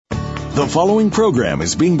The following program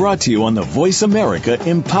is being brought to you on the Voice America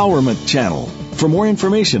Empowerment Channel. For more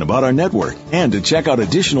information about our network and to check out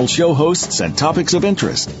additional show hosts and topics of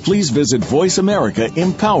interest, please visit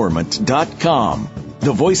voiceamericaempowerment.com.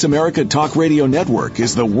 The Voice America Talk Radio Network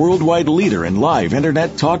is the worldwide leader in live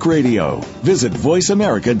Internet talk radio. Visit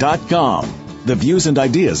voiceamerica.com. The views and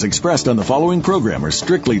ideas expressed on the following program are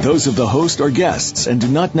strictly those of the host or guests and do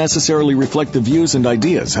not necessarily reflect the views and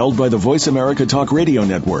ideas held by the Voice America Talk Radio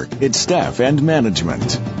Network, its staff, and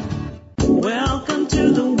management. Welcome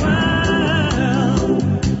to the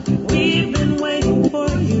world. We've been waiting for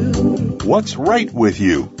you. What's right with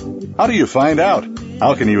you? How do you find out?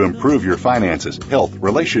 How can you improve your finances, health,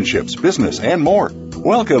 relationships, business, and more?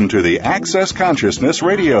 Welcome to the Access Consciousness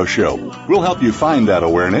Radio Show. We'll help you find that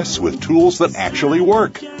awareness with tools that actually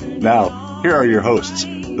work. Now, here are your hosts,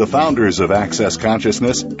 the founders of Access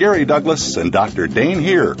Consciousness, Gary Douglas and Dr. Dane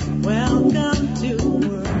Heer. Welcome to the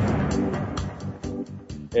world.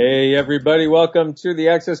 Hey, everybody. Welcome to the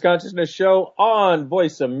Access Consciousness Show on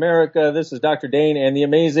Voice America. This is Dr. Dane and the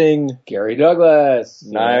amazing Gary Douglas.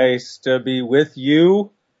 Nice to be with you.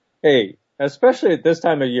 Hey, especially at this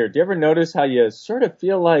time of year, do you ever notice how you sort of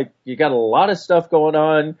feel like you got a lot of stuff going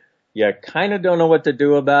on, you kind of don't know what to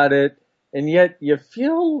do about it, and yet you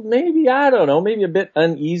feel maybe a bit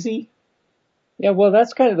uneasy? Yeah, well,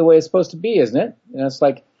 that's kind of the way it's supposed to be, isn't it? You know, it's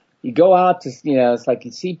like you go out to, it's like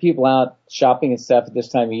you see people out shopping and stuff at this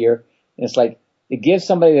time of year, and it's like they give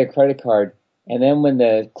somebody their credit card, and then when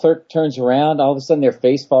the clerk turns around, all of a sudden their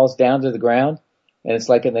face falls down to the ground. And it's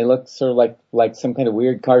like, and they look sort of like some kind of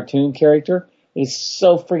weird cartoon character. It's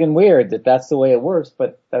so friggin' weird that that's the way it works,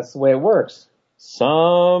 but that's the way it works.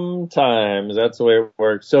 Sometimes that's the way it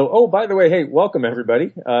works. So, by the way, hey, welcome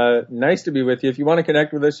everybody. Nice to be with you. If you want to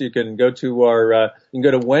connect with us, you can go to our, you can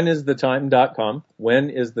go to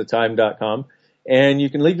whenisthetime.com, and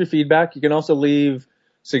you can leave your feedback. You can also leave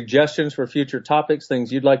suggestions for future topics,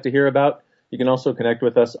 things you'd like to hear about. You can also connect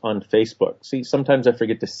with us on Facebook. See, sometimes I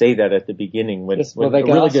forget to say that at the beginning when Yes, a really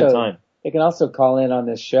good time. They can also call in on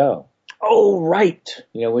this show. Oh, right.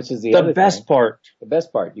 You know, which is the other best thing. part. The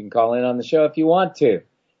best part. You can call in on the show if you want to.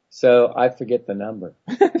 So I forget the number.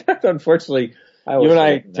 Unfortunately, you and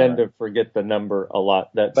I tend to forget the number a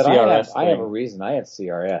lot. That but CRS I have a reason. I have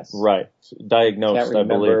CRS. Right. Diagnosed, Can't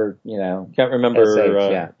remember, I believe. Can't remember,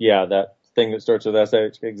 SH, that thing that starts with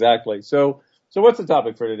SH. Exactly. So what's the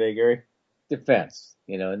topic for today, Gary? Defense,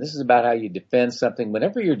 and this is about how you defend something.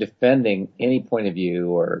 Whenever you're defending any point of view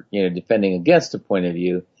or, defending against a point of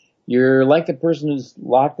view, you're like the person who's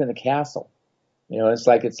locked in a castle. It's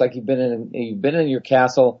like you've been in your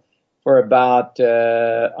castle for about,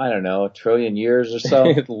 a trillion years or so.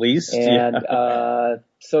 At least. And,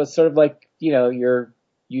 so it's sort of like,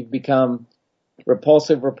 you've become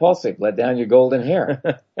repulsive, let down your golden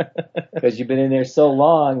hair. Because you've been in there so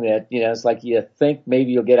long that, it's like you think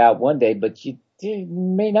maybe you'll get out one day, but you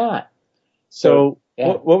may not. So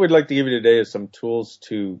what we'd like to give you today is some tools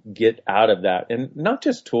to get out of that. And not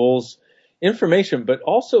just tools, information, but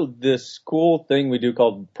also this cool thing we do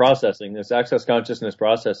called processing, this access consciousness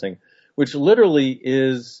processing, which literally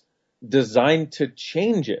is designed to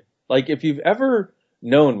change it. Like if you've ever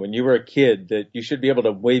known when you were a kid that you should be able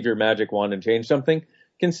to wave your magic wand and change something,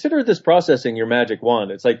 consider this processing your magic wand.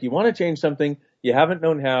 It's like you want to change something, you haven't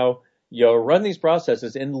known how, you run these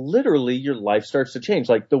processes, and literally your life starts to change,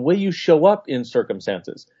 like the way you show up in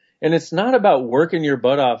circumstances. And it's not about working your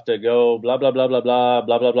butt off to go blah, blah, blah, blah, blah,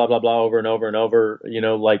 blah, blah, blah, blah, blah, over and over and over,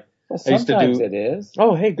 like well, I used to do. Sometimes it is.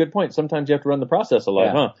 Oh, hey, good point. Sometimes you have to run the process a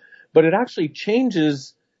lot, huh? But it actually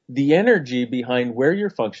changes the energy behind where you're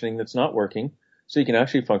functioning that's not working, so you can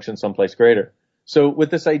actually function someplace greater. So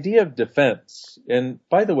with this idea of defense, and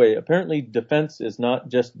by the way, apparently defense is not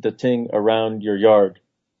just the ting around your yard.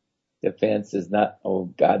 Defense is not, oh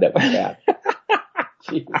God, that was bad.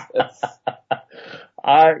 Jesus.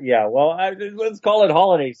 Let's call it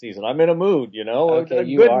holiday season. I'm in a mood, Okay, a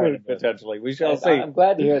you good are mood potentially. We shall see. I'm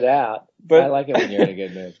glad to hear that. But I like it when you're in a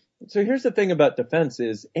good mood. So here's the thing about defense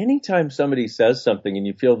is anytime somebody says something and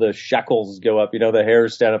you feel the shackles go up, the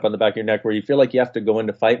hairs stand up on the back of your neck where you feel like you have to go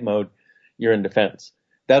into fight mode, you're in defense.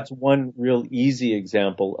 That's one real easy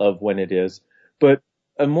example of when it is. But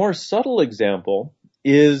a more subtle example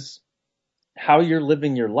is how you're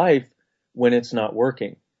living your life when it's not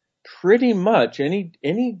working. Pretty much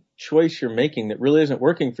any choice you're making that really isn't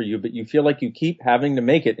working for you, but you feel like you keep having to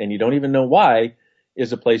make it and you don't even know why,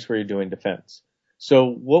 is a place where you're doing defense.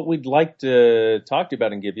 So what we'd like to talk to you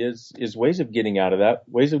about and give you is ways of getting out of that,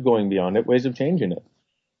 ways of going beyond it, ways of changing it.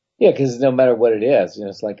 Yeah, because no matter what it is,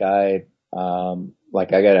 it's like I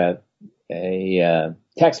got a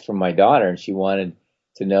text from my daughter, and she wanted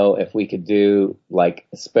to know if we could do like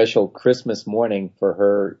a special Christmas morning for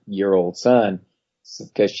her year-old son,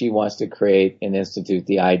 because she wants to create and institute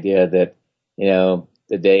the idea that,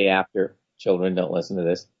 the day after, children don't listen to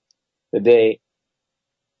this, the day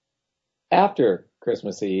after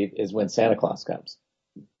Christmas Eve is when Santa Claus comes.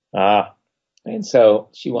 And so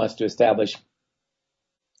she wants to establish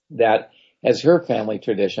that as her family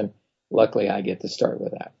tradition. Luckily, I get to start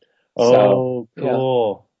with that. Oh, so,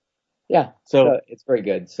 cool. Yeah. So it's very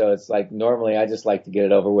good. So it's like normally I just like to get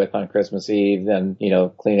it over with on Christmas Eve, then,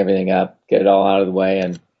 clean everything up, get it all out of the way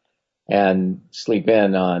and sleep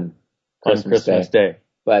in on Christmas Day.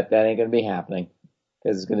 But that ain't going to be happening,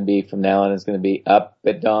 because it's going to be from now on, it's going to be up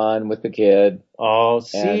at dawn with the kid. Oh,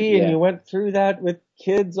 see, and you went through that with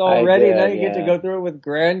kids already. Now you get to go through it with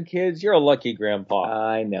grandkids. You're a lucky grandpa.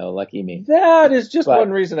 I know, lucky me. That is just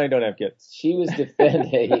one reason I don't have kids. She was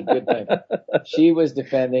defending, good thing. She was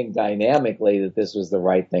defending dynamically that this was the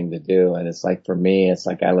right thing to do. And it's like, for me, it's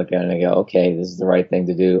like I look at it and I go, okay, this is the right thing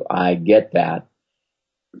to do. I get that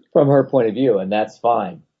from her point of view, and that's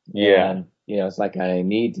fine. Yeah. And, it's like I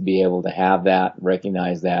need to be able to have that,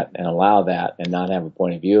 recognize that, and allow that, and not have a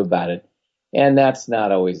point of view about it. And that's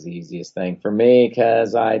not always the easiest thing for me,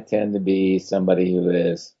 because I tend to be somebody who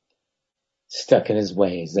is stuck in his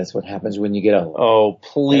ways. That's what happens when you get old. Oh,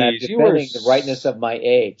 please. You were the rightness of my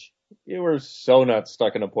age. You were so not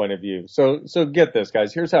stuck in a point of view. So get this,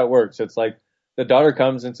 guys. Here's how it works. It's like the daughter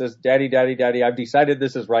comes and says, Daddy, Daddy, Daddy, I've decided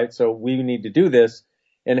this is right, so we need to do this.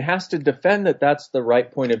 And has to defend that that's the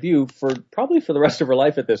right point of view probably for the rest of her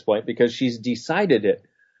life at this point, because she's decided it.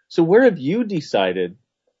 So where have you decided,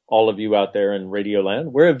 all of you out there in Radio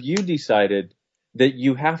Land, where have you decided that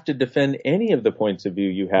you have to defend any of the points of view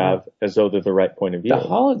you have as though they're the right point of view? The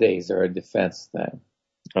holidays are a defense thing.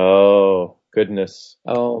 Oh, goodness.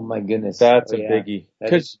 Oh, my goodness. That's a biggie.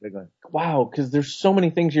 Because there's so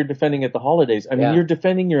many things you're defending at the holidays. I mean, you're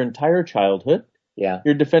defending your entire childhood. Yeah.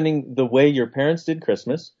 You're defending the way your parents did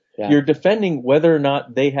Christmas. Yeah. You're defending whether or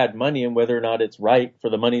not they had money and whether or not it's right for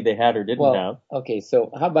the money they had or didn't have. Okay,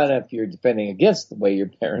 so how about if you're defending against the way your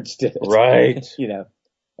parents did it? Right.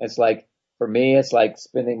 It's like, for me, it's like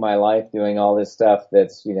spending my life doing all this stuff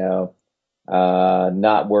that's,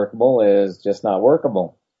 not workable is just not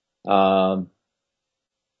workable.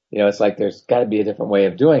 It's like there's got to be a different way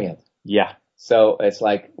of doing it. Yeah. So it's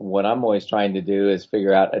like what I'm always trying to do is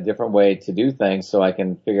figure out a different way to do things so I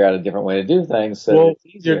can figure out a different way to do things so it's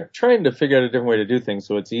easier. You're trying to figure out a different way to do things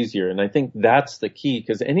so it's easier. And I think that's the key,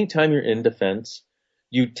 because anytime you're in defense,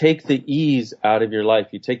 you take the ease out of your life.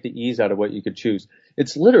 You take the ease out of what you could choose.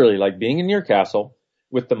 It's literally like being in your castle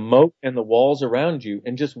with the moat and the walls around you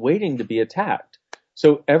and just waiting to be attacked.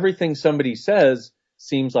 So everything somebody says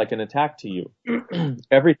seems like an attack to you.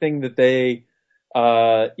 Everything that they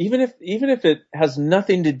even if it has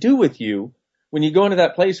nothing to do with you, when you go into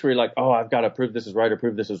that place where you're like, oh, I've got to prove this is right or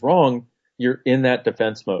prove this is wrong, you're in that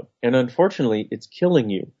defense mode. And unfortunately, it's killing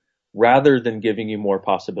you rather than giving you more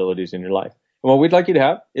possibilities in your life. And what we'd like you to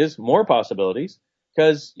have is more possibilities,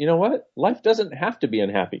 because you know what? Life doesn't have to be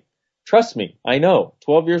unhappy. Trust me, I know.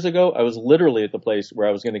 12 years ago, I was literally at the place where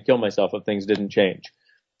I was going to kill myself if things didn't change.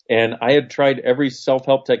 And I had tried every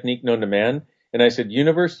self-help technique known to man. And I said,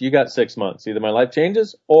 universe, you got 6 months. Either my life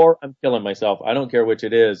changes or I'm killing myself. I don't care which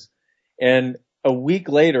it is. And a week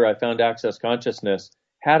later, I found Access Consciousness,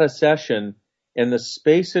 had a session, and the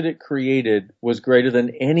space that it created was greater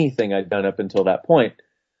than anything I'd done up until that point.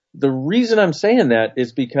 The reason I'm saying that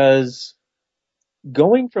is because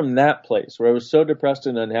going from that place where I was so depressed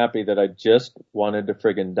and unhappy that I just wanted to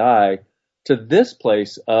friggin' die to this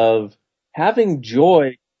place of having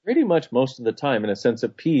joy pretty much most of the time and a sense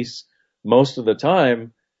of peace most of the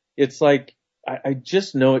time, it's like I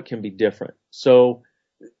just know it can be different. So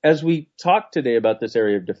as we talk today about this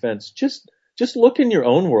area of defense, just look in your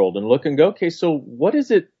own world and look and go, okay, so what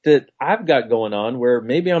is it that I've got going on where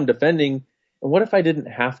maybe I'm defending, and what if I didn't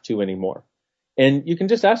have to anymore? And you can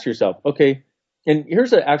just ask yourself, okay, and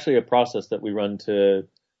here's actually a process that we run to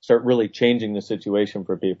start really changing the situation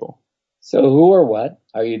for people. So who or what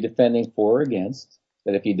are you defending for or against,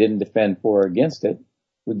 that if you didn't defend for or against it,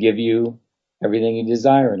 would give you everything you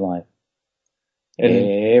desire in life?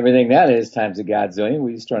 And everything that is times the God's doing,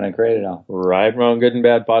 we just trying to create it all. Right, wrong, good and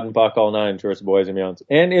bad, pot and pock, all nine, tourist boys and beyonds.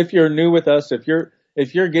 And if you're new with us, if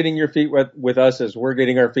you're getting your feet wet with us as we're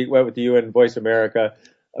getting our feet wet with you in Voice America,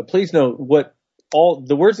 please know what all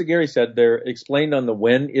the words that Gary said, they're explained on the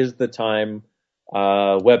When Is the Time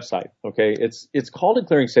website. Okay, it's called a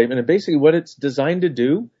clearing statement, and basically what it's designed to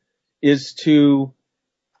do is to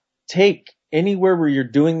take anywhere where you're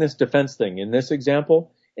doing this defense thing, in this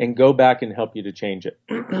example, and go back and help you to change it.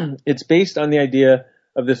 It's based on the idea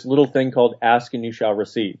of this little thing called ask and you shall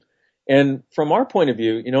receive. And from our point of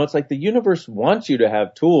view, it's like the universe wants you to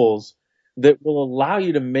have tools that will allow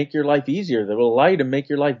you to make your life easier, that will allow you to make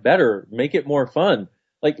your life better, make it more fun.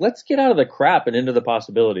 Like, let's get out of the crap and into the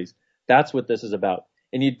possibilities. That's what this is about.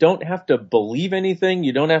 And you don't have to believe anything.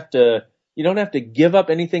 You don't have to give up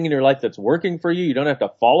anything in your life that's working for you. You don't have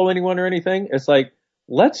to follow anyone or anything. It's like,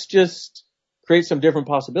 let's just create some different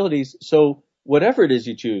possibilities so whatever it is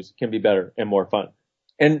you choose can be better and more fun.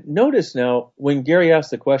 And notice now, when Gary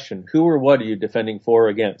asked the question, who or what are you defending for or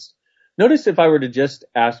against? Notice if I were to just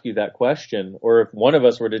ask you that question, or if one of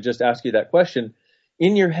us were to just ask you that question,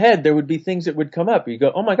 in your head, there would be things that would come up. You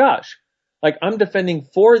go, oh my gosh, like I'm defending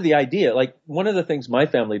for the idea. Like one of the things my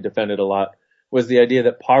family defended a lot was the idea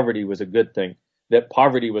that poverty was a good thing, that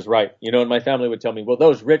poverty was right. And my family would tell me, well,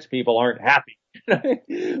 those rich people aren't happy.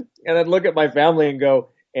 And I'd look at my family and go,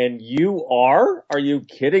 and you are? Are you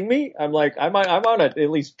kidding me? I'm like, I want to at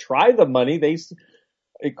least try the money.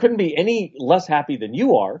 It couldn't be any less happy than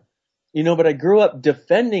you are. But I grew up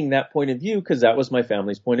defending that point of view because that was my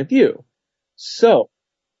family's point of view. So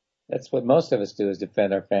that's what most of us do, is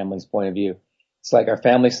defend our family's point of view. It's like our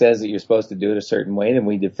family says that you're supposed to do it a certain way, and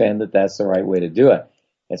we defend that that's the right way to do it.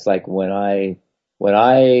 It's like when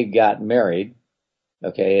I got married,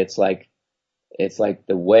 okay, it's like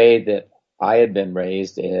the way that I had been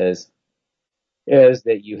raised is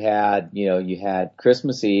that you had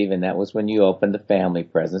Christmas Eve, and that was when you opened the family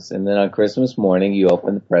presents, and then on Christmas morning you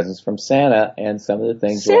opened the presents from Santa, and some of the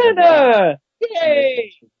things Santa,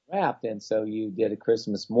 yay, wrapped, and so you did a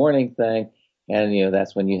Christmas morning thing, and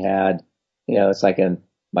that's when you had, it's like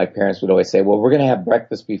my parents would always say, well, we're going to have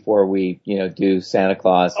breakfast before we, do Santa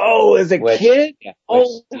Claus. Oh, as a kid? Yeah,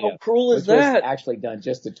 how cruel is that? Was actually done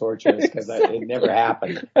just to torture us because it never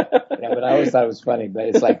happened. But I always thought it was funny. But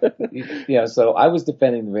it's like, so I was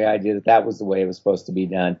defending the idea that was the way it was supposed to be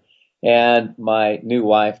done. And my new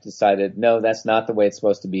wife decided, no, that's not the way it's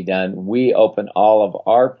supposed to be done. We open all of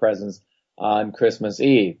our presents on Christmas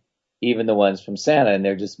Eve, even the ones from Santa, and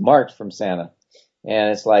they're just marked from Santa. And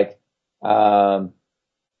it's like,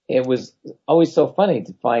 it was always so funny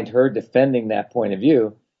to find her defending that point of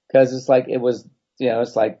view, because it's like, it was,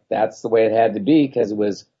 it's like that's the way it had to be because it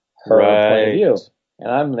was her point of view.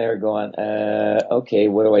 And I'm there going, okay,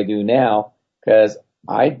 what do I do now? Because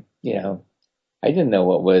I didn't know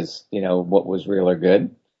what was real or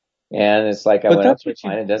good. And it's like, I went, okay,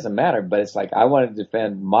 fine, it doesn't matter. But it's like, I wanted to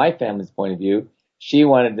defend my family's point of view. She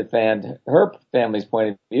wanted to defend her family's point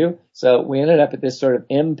of view. So we ended up at this sort of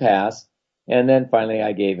impasse. And then finally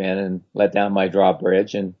I gave in and let down my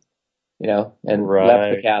drawbridge and left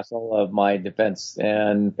the castle of my defense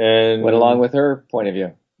and went along with her point of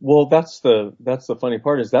view. Well, that's the funny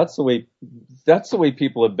part, is that's the way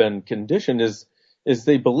people have been conditioned, is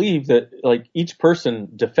they believe that like each person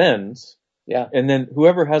defends. Yeah. And then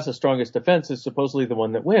whoever has the strongest defense is supposedly the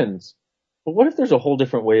one that wins. But what if there's a whole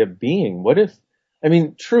different way of being?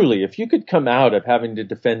 Truly, if you could come out of having to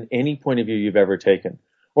defend any point of view you've ever taken,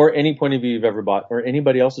 or any point of view you've ever bought, or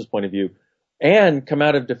anybody else's point of view, and come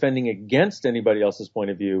out of defending against anybody else's point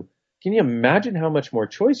of view, can you imagine how much more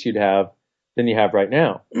choice you'd have than you have right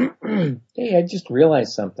now? Hey, I just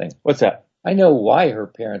realized something. What's that? I know why her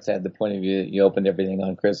parents had the point of view that you opened everything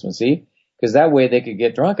on Christmas Eve, because that way they could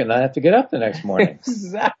get drunk and not have to get up the next morning.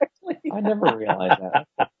 Exactly. I never realized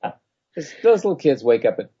that. Because those little kids wake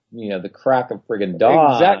up at, the crack of friggin'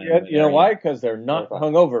 dawn. Exactly. You know why? Because they're not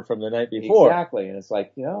hungover from the night before. Exactly. And it's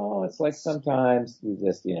like, it's like sometimes you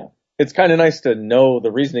just, It's kind of nice to know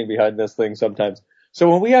the reasoning behind this thing sometimes. So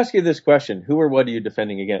when we ask you this question, who or what are you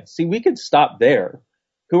defending against? See, we could stop there.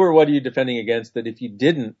 Who or what are you defending against that if you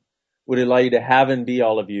didn't, would allow you to have and be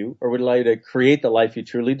all of you, or would allow you to create the life you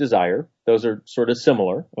truly desire? Those are sort of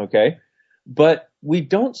similar, okay? But we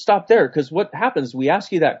don't stop there, because what happens, we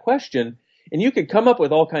ask you that question, and you could come up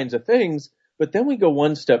with all kinds of things, but then we go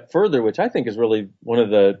one step further, which I think is really one of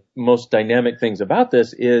the most dynamic things about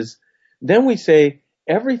this, is then we say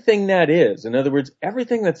everything that is, in other words,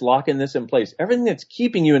 everything that's locking this in place, everything that's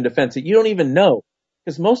keeping you in defense that you don't even know,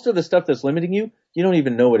 because most of the stuff that's limiting you, you don't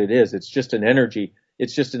even know what it is. It's just an energy.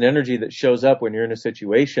 It's just an energy that shows up when you're in a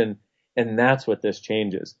situation, and that's what this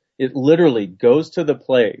changes. It literally goes to the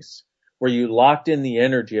place where you locked in the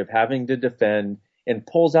energy of having to defend and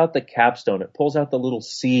pulls out the capstone. It pulls out the little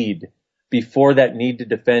seed before that need to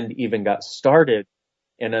defend even got started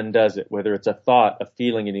and undoes it. Whether it's a thought, a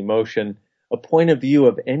feeling, an emotion, a point of view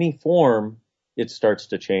of any form, it starts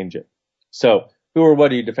to change it. So who or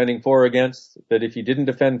what are you defending for or against? That if you didn't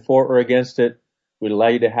defend for or against it, would allow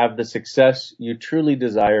you to have the success you truly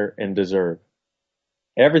desire and deserve.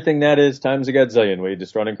 Everything that is times a gazillion. Will you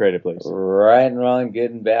just run and create it, please? Right and wrong,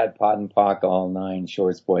 good and bad, pot and pock, all nine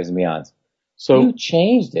shorts, boys and beyonds. So you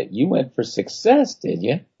changed it. You went for success, did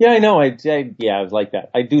you? Yeah, I know. I was like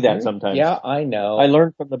that. I do that sometimes. Yeah, I know. I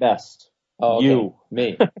learn from the best. Oh, okay. You.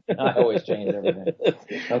 Me. I always change everything.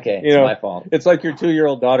 Okay, it's my fault. It's like your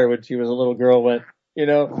 2-year-old daughter when she was a little girl went,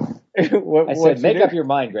 I said, make up your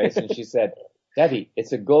mind, Grace. And she said, Daddy,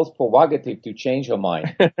 it's a girl's prerogative to change her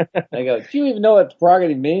mind. And I go, do you even know what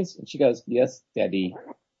prerogative means? And she goes, yes, Daddy.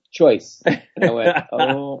 Choice. And I went,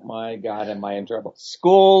 oh my God, am I in trouble?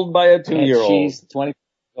 Schooled by a 2-year-old. And she's 20 years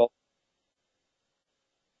old.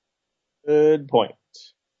 Good point.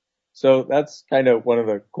 So that's kind of one of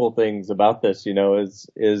the cool things about this,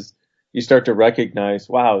 is you start to recognize,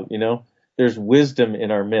 wow, there's wisdom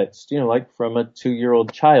in our midst, like from a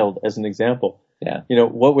 2-year-old child as an example. Yeah.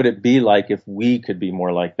 What would it be like if we could be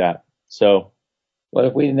more like that? So what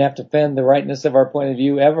if we didn't have to defend the rightness of our point of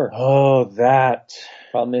view ever? Oh, that.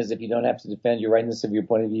 Problem is, if you don't have to defend your rightness of your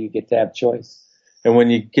point of view, you get to have choice. And when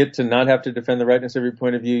you get to not have to defend the rightness of your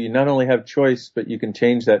point of view, you not only have choice, but you can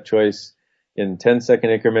change that choice in 10-second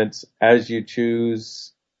increments as you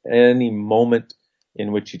choose, any moment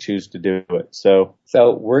in which you choose to do it. So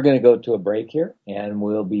we're going to go to a break here, and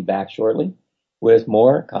we'll be back shortly with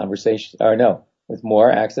more conversation, with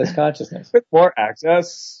more Access Consciousness. With more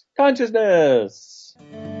Access Consciousness.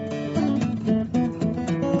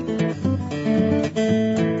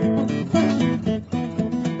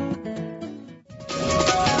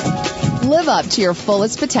 Live up to your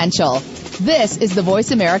fullest potential. This is the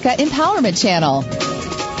Voice America Empowerment Channel.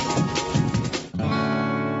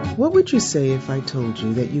 What would you say if I told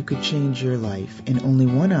you that you could change your life in only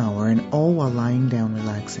 1 hour and all while lying down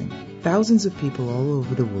relaxing? Thousands of people all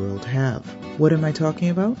over the world have. What am I talking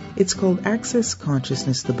about? It's called Access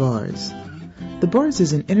Consciousness, the bars. The bars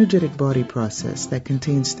is an energetic body process that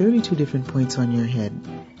contains 32 different points on your head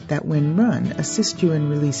that, when run, assist you in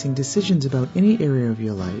releasing decisions about any area of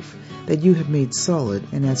your life that you have made solid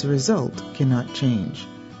and as a result cannot change.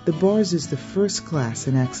 The bars is the first class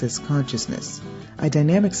in Access Consciousness, a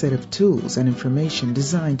dynamic set of tools and information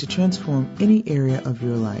designed to transform any area of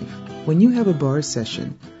your life. When you have a bars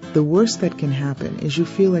session, the worst that can happen is you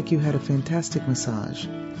feel like you had a fantastic massage.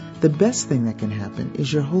 The best thing that can happen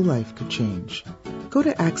is your whole life could change. Go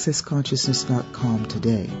to accessconsciousness.com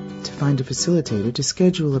today to find a facilitator to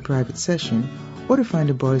schedule a private session or to find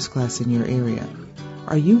a bars class in your area.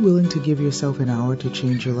 Are you willing to give yourself an hour to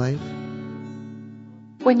change your life?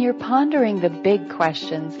 When you're pondering the big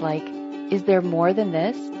questions like, is there more than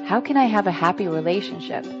this? How can I have a happy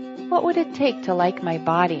relationship? What would it take to like my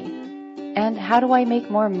body? And how do I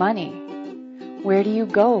make more money? Where do you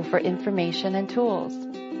go for information and tools?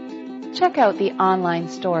 Check out the online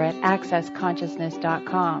store at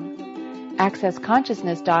accessconsciousness.com.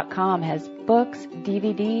 Accessconsciousness.com has books,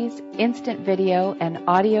 DVDs, instant video and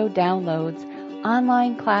audio downloads,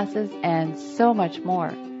 online classes, and so much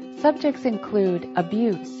more. Subjects include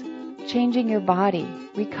abuse, changing your body,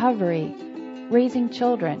 recovery, raising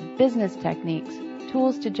children, business techniques,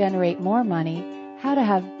 tools to generate more money, how to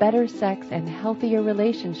have better sex and healthier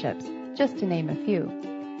relationships, just to name a few.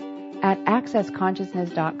 At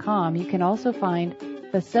accessconsciousness.com, you can also find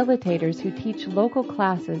facilitators who teach local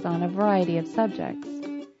classes on a variety of subjects.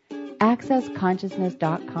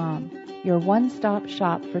 Accessconsciousness.com, your one-stop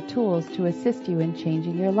shop for tools to assist you in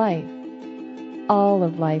changing your life. All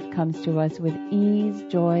of life comes to us with ease,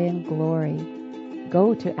 joy, and glory.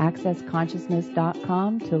 Go to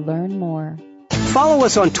accessconsciousness.com to learn more. Follow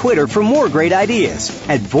us on Twitter for more great ideas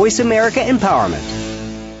at Voice America Empowerment.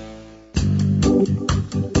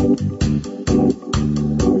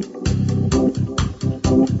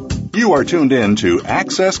 You are tuned in to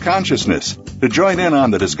Access Consciousness. To join in on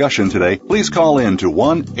the discussion today, please call in to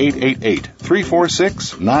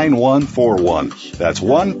 1-888-346-9141. That's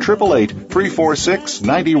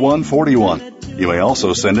 1-888-346-9141. You may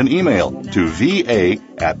also send an email to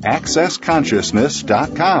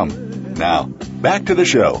va@accessconsciousness.com. Now, back to the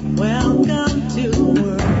show. Welcome to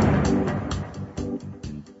work.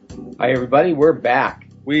 Hi, everybody. We're back.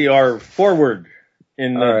 We are forward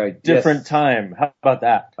in a different time. How about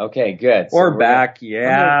that? Okay, good. Or back.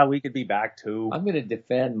 We could be back too. I'm going to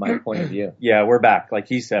defend my point of view. Yeah, we're back, like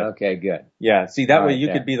he said. Okay, good. Yeah, see, that way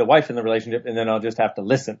you could be the wife in the relationship, and then I'll just have to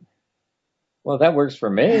listen. Well, that works for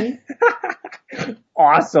me.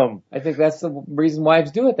 Awesome. I think that's the reason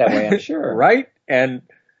wives do it that way, I'm sure. Right? And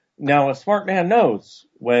now a smart man knows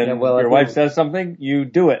when your wife says something, you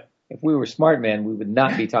do it. If we were smart men, we would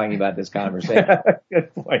not be talking about this conversation.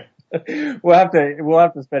 Good point. We'll have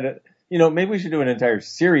to spend maybe we should do an entire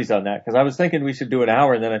series on that, because I was thinking we should do an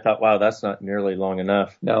hour, and then I thought, wow, that's not nearly long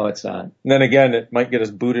enough. No, it's not. And then again, it might get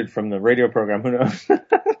us booted from the radio program. Who knows?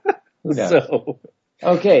 Who knows? So,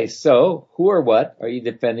 okay, so who or what are you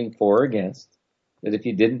defending for or against that if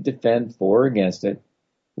you didn't defend for or against it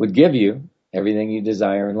would give you everything you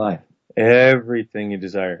desire in life? everything you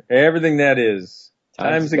desire. Everything that is.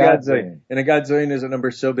 Times a godzillion. And a godzillion is a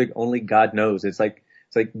number so big only God knows. It's like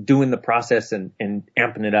doing the process and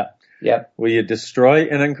amping it up. Yep. Will you destroy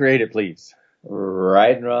and uncreate it, please?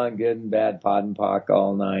 Right and wrong, good and bad, pod and pock,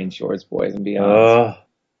 all nine, shorts, boys, and beyond. Oh,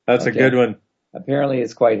 that's a good one. Apparently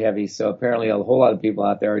it's quite heavy, so apparently a whole lot of people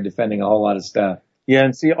out there are defending a whole lot of stuff. Yeah,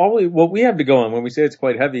 and see, what we have to go on when we say it's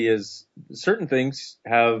quite heavy is certain things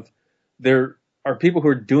there are people who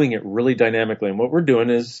are doing it really dynamically, and what we're doing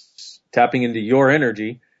is tapping into your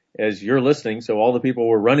energy as you're listening. So all the people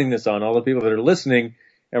we're running this on, all the people that are listening,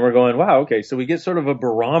 and we're going, wow, okay, so we get sort of a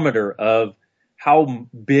barometer of how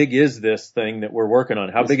big is this thing that we're working on?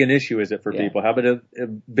 How big an issue is it for people? How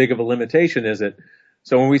big of a limitation is it?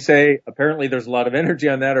 So when we say apparently there's a lot of energy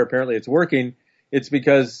on that, or apparently it's working, it's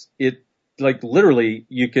because literally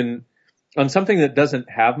you can, on something that doesn't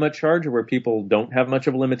have much charge or where people don't have much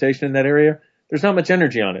of a limitation in that area, there's not much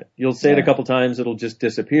energy on it. You'll say it a couple times, it'll just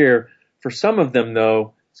disappear. For some of them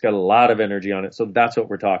though, it's got a lot of energy on it. So that's what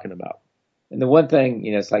we're talking about. And the one thing,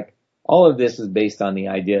 it's like all of this is based on the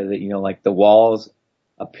idea that, like the walls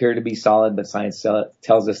appear to be solid, but science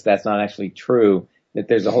tells us that's not actually true, that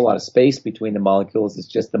there's a whole lot of space between the molecules. It's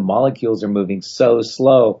just the molecules are moving so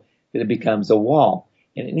slow that it becomes a wall.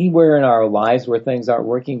 And anywhere in our lives where things aren't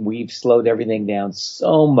working, we've slowed everything down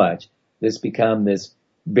so much that it's become this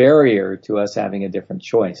barrier to us having a different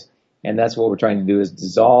choice. And that's what we're trying to do, is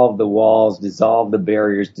dissolve the walls, dissolve the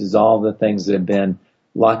barriers, dissolve the things that have been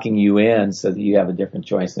locking you in so that you have a different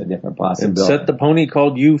choice and a different possibility. And set the pony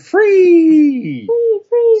called you free.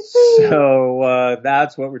 So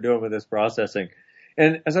that's what we're doing with this processing.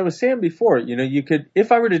 And as I was saying before, you could,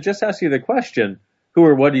 if I were to just ask you the question, who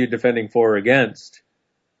or what are you defending for or against,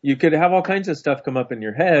 you could have all kinds of stuff come up in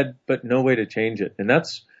your head, but no way to change it. And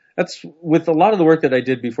that's with a lot of the work that I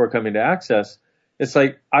did before coming to Access. It's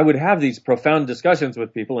like I would have these profound discussions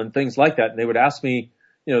with people and things like that. And they would ask me,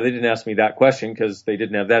 they didn't ask me that question because they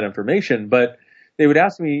didn't have that information, but they would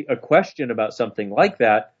ask me a question about something like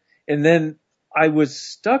that. And then I was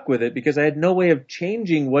stuck with it because I had no way of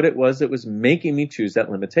changing what it was that was making me choose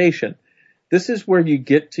that limitation. This is where you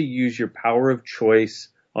get to use your power of choice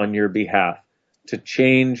on your behalf to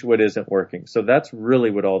change what isn't working. So that's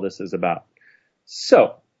really what all this is about.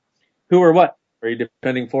 So, who or what are you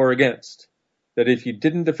defending for or against? That if you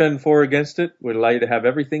didn't defend for or against it, would allow you to have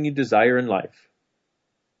everything you desire in life.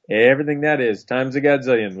 Everything that is, times a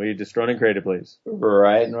godzillion. Will you destroy and create it, please?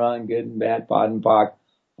 Right and wrong, good and bad, pod and pock,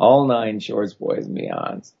 all nine, shorts, boys, and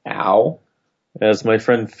beyonds. Ow. As my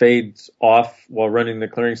friend fades off while running the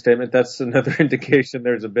clearing statement, that's another indication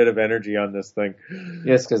there's a bit of energy on this thing.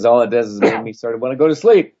 Yes, because all it does is make me sort of want to go to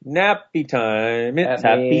sleep. Nappy time. It's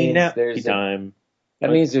happy nappy time. That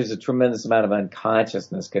means there's a tremendous amount of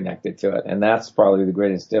unconsciousness connected to it, and that's probably the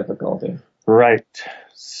greatest difficulty. Right.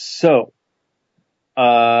 So, who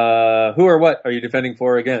or what are you defending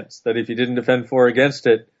for or against? That if you didn't defend for or against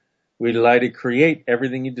it, we'd allow you to create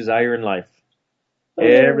everything you desire in life.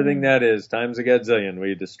 Everything that is, times a godzillion. Will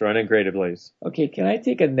you destroy and create it, please? Okay, can I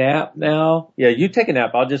take a nap now? Yeah, you take a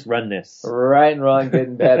nap. I'll just run this. Right and wrong, good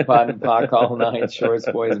and bad, pod and pock, all nine, shorts,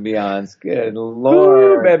 boys, and beyonds. Good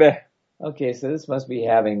Lord. Ooh, baby. Okay, so this must be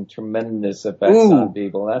having tremendous effects on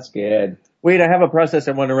people. That's good. Wait, I have a process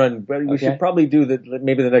I want to run, but we should probably do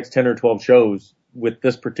maybe the next 10 or 12 shows with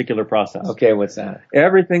this particular process. Okay, what's that?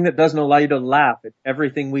 Everything that doesn't allow you to laugh at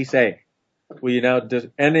everything we say. Will you now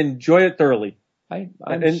and enjoy it thoroughly?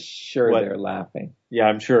 I'm sure they're laughing. Yeah,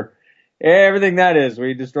 I'm sure. Everything that is,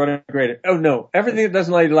 we destroy and create it. Oh no, everything that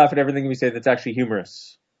doesn't allow you to laugh at everything we say that's actually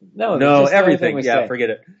humorous. No, everything. We Yeah, say. forget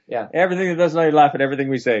it. Yeah. Everything that doesn't allow you to laugh at everything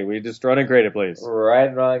we say, we destroy and create it, please. Right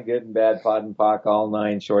and wrong, good and bad, pod and pock, all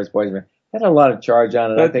nine, shorts, boys, and beyonds. Had a lot of charge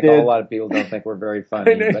on it. I think a whole lot of people don't think we're very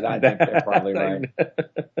funny, but I think they're probably right.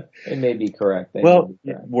 They may be correct.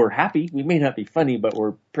 We're happy. We may not be funny, but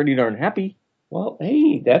we're pretty darn happy. Well,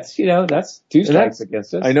 hey, that's two strikes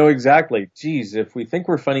against us. I know exactly. Geez, if we think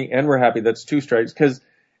we're funny and we're happy, that's two strikes. Because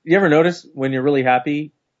you ever notice when you're really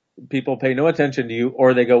happy, people pay no attention to you,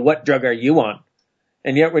 or they go, "What drug are you on?"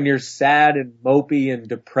 And yet when you're sad and mopey and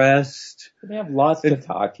depressed, they have lots to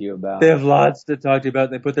talk to you about. They have lots to talk to you about.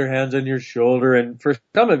 And they put their hands on your shoulder. And for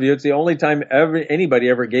some of you, it's the only time anybody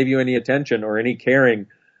ever gave you any attention or any caring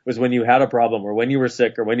was when you had a problem or when you were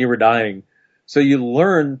sick or when you were dying. So you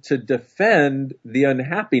learn to defend the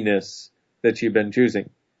unhappiness that you've been choosing.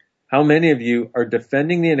 How many of you are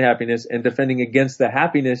defending the unhappiness and defending against the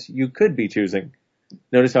happiness you could be choosing?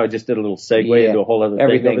 Notice how I just did a little segue into a whole other thing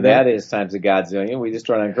Everything over there? that is times a godzillion. We just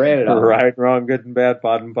run on granted on Right, wrong, good and bad,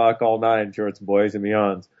 pod and pock, all nine, shorts, boys, and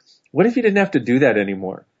beyonds. What if you didn't have to do that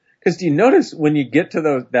anymore? Because do you notice when you get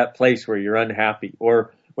to that place where you're unhappy,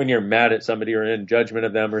 or when you're mad at somebody or in judgment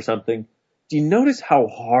of them or something, do you notice how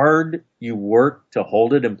hard you work to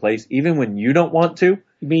hold it in place even when you don't want to?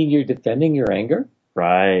 You mean you're defending your anger?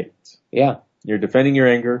 Right. Yeah. You're defending your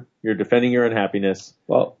anger. You're defending your unhappiness.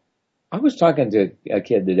 Well, I was talking to a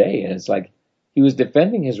kid today, and it's like he was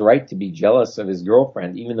defending his right to be jealous of his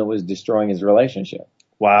girlfriend, even though it was destroying his relationship.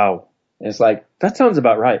 Wow. And it's like, that sounds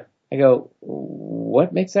about right. I go,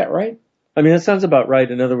 what makes that right? I mean, that sounds about right.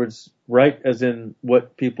 In other words, right as in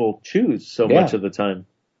what people choose so much of the time.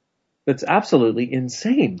 That's absolutely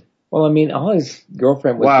insane. Well, I mean, all his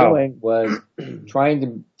girlfriend was doing was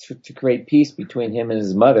trying to create peace between him and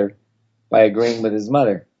his mother by agreeing with his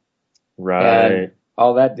mother. Right. And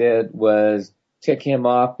all that did was tick him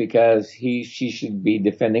off because she should be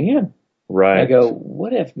defending him. Right. I go,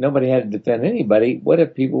 what if nobody had to defend anybody? What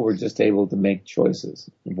if people were just able to make choices?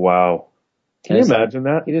 Wow. Can you imagine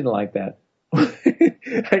that? He didn't like that.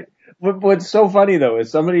 What's so funny though is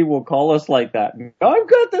somebody will call us like that. I've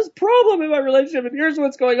got this problem in my relationship and here's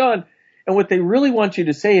what's going on. And what they really want you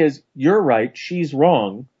to say is, you're right, she's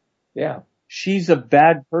wrong. Yeah. She's a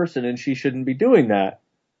bad person and she shouldn't be doing that.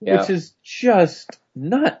 Yeah. Which is just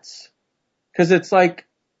nuts. Cause it's like,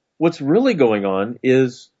 what's really going on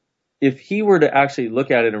is if he were to actually look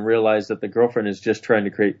at it and realize that the girlfriend is just trying to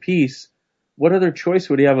create peace, what other choice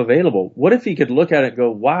would he have available? What if he could look at it and go,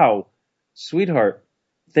 wow, sweetheart,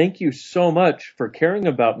 thank you so much for caring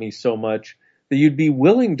about me so much that you'd be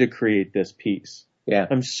willing to create this peace. Yeah.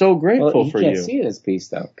 I'm so grateful for you. He can't see it as peace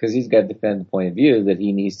though, because he's got to defend the point of view that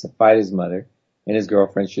he needs to fight his mother and his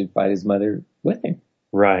girlfriend should fight his mother with him.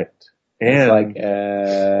 Right. And it's like,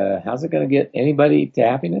 how's it going to get anybody to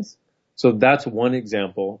happiness? So that's one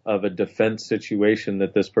example of a defense situation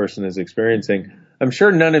that this person is experiencing. I'm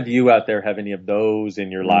sure none of you out there have any of those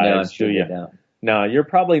in your lives, do you? No, you're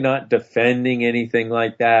probably not defending anything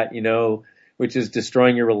like that, which is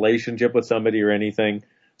destroying your relationship with somebody or anything.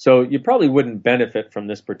 So you probably wouldn't benefit from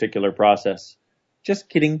this particular process. Just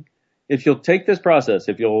kidding. If you'll take this process,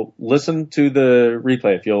 if you'll listen to the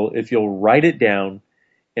replay, if you'll write it down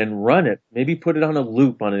and run it, maybe put it on a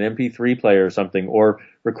loop on an MP3 player or something, or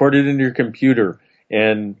record it into your computer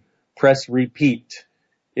and press repeat.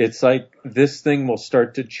 It's like this thing will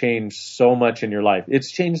start to change so much in your life. It's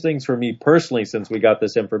changed things for me personally since we got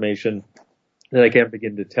this information that I can't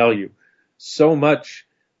begin to tell you. So much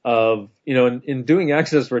of, in doing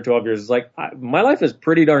Access for 12 years, it's like my life is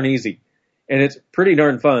pretty darn easy and it's pretty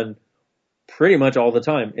darn fun pretty much all the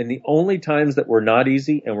time. And the only times that were not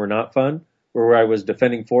easy and were not fun were where I was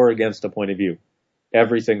defending for or against a point of view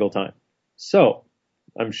every single time. So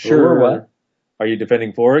I'm sure. What? Are you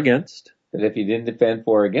defending for or against? That if you didn't defend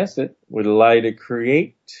for or against it, would allow you to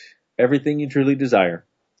create everything you truly desire.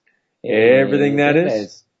 Everything that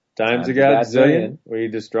is times a godzillion, where you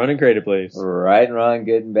just run and create a place. Right and wrong,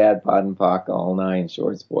 good and bad, pod and pock, all nine,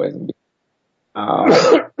 shorts, boys, and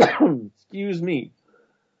excuse me.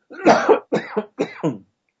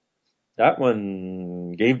 That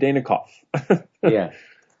one gave Dana a cough. Yeah.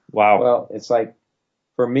 Wow. Well, it's like,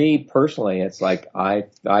 for me personally, it's like I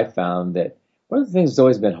found that one of the things that's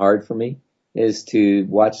always been hard for me is to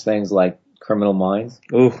watch things like Criminal Minds.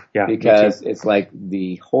 Oh, yeah. Because it's like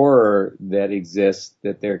the horror that exists,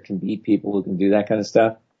 that there can be people who can do that kind of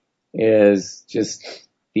stuff, is just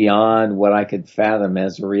beyond what I could fathom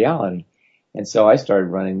as a reality. And so I started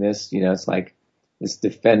running this, it's like it's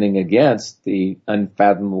defending against the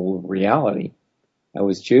unfathomable reality I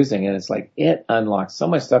was choosing. And it's like it unlocked so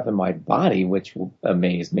much stuff in my body, which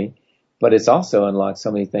amazed me. But it's also unlocked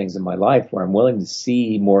so many things in my life where I'm willing to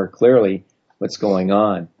see more clearly what's going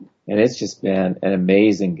on. And it's just been an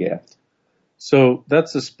amazing gift. So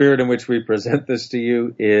that's the spirit in which we present this to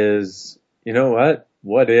you is, you know what?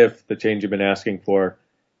 What if the change you've been asking for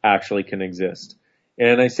actually can exist?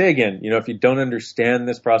 And I say again, if you don't understand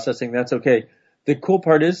this processing, that's okay. The cool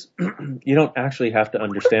part is you don't actually have to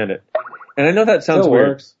understand it. And I know that sounds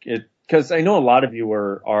weird because I know a lot of you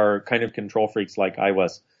are kind of control freaks like I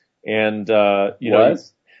was. And,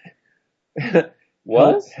 was?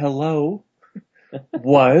 Hello.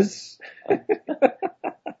 Was.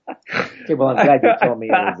 Okay, well, I'm glad you told me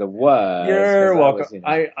it was a was. You're welcome.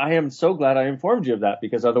 I am so glad I informed you of that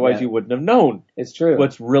because otherwise you wouldn't have known. It's true.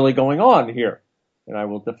 What's really going on here. And I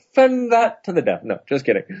will defend that to the death. No, just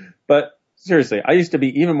kidding. But Seriously, I used to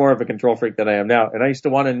be even more of a control freak than I am now, and I used to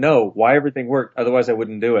want to know why everything worked, otherwise I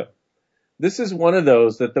wouldn't do it. This is one of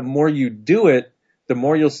those that the more you do it, the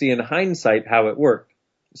more you'll see in hindsight how it worked.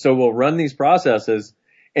 So we'll run these processes,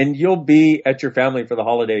 and you'll be at your family for the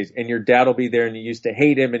holidays, and your dad will be there, and you used to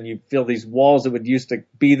hate him, and you feel these walls that would used to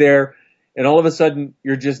be there, and all of a sudden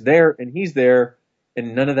you're just there, and he's there,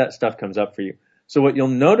 and none of that stuff comes up for you. So what you'll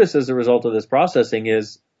notice as a result of this processing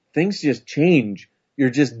is things just change. You're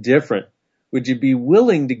just different. Would you be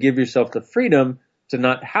willing to give yourself the freedom to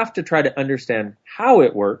not have to try to understand how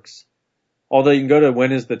it works? Although you can go to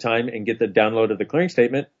When Is the Time and get the download of the clearing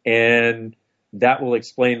statement, and that will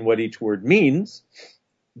explain what each word means.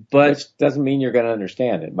 But which doesn't mean you're going to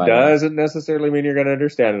understand it. Doesn't necessarily mean you're going to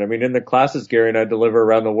understand it. I mean, in the classes Gary and I deliver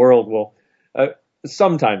around the world,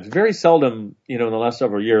 sometimes, very seldom, in the last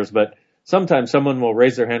several years, but sometimes someone will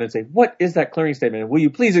raise their hand and say, what is that clearing statement? Will you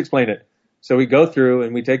please explain it? So we go through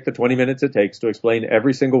and we take the 20 minutes it takes to explain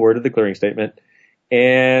every single word of the clearing statement.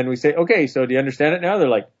 And we say, okay, so do you understand it now? They're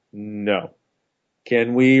like, no.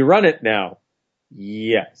 Can we run it now?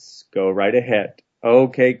 Yes. Go right ahead.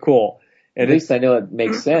 Okay, cool. And at least I know it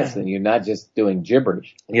makes sense and you're not just doing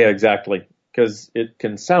gibberish. Yeah, exactly. Because it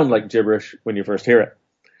can sound like gibberish when you first hear it.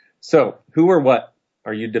 So who or what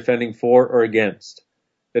are you defending for or against?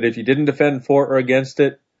 That if you didn't defend for or against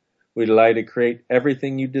it, we'd lie to create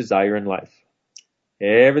everything you desire in life.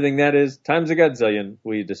 Everything that is times a godzillion,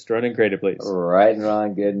 we destroy and create it, please. Right and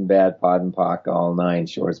wrong, good and bad, pod and pock, all nine,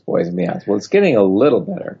 shorts, boys, and beyonds. Well, it's getting a little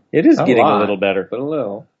better. It is getting a little better. But a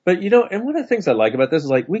little. But, and one of the things I like about this is,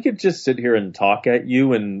 like, we could just sit here and talk at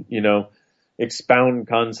you and, expound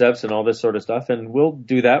concepts and all this sort of stuff, and we'll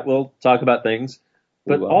do that. We'll talk about things.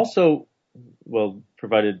 But also, well,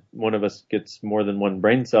 provided one of us gets more than one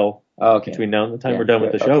brain cell between now and the time we're done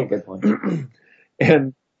with the show. Good point.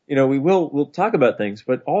 And, we'll talk about things,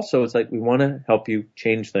 but also it's like we want to help you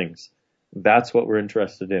change things. That's what we're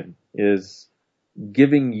interested in, is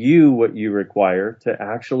giving you what you require to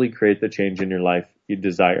actually create the change in your life you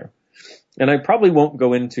desire. And I probably won't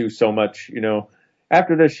go into so much,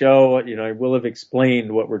 after the show, I will have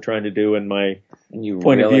explained what we're trying to do and my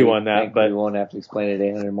point of view on that. But you won't have to explain it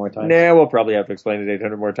 800 more times. Nah, we'll probably have to explain it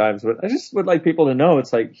 800 more times. But I just would like people to know,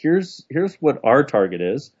 it's like, here's what our target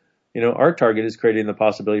is. Our target is creating the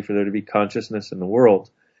possibility for there to be consciousness in the world.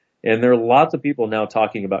 And there are lots of people now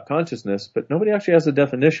talking about consciousness, but nobody actually has a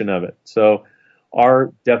definition of it. So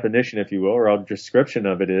our definition, if you will, or our description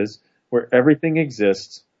of it is where everything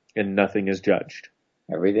exists and nothing is judged.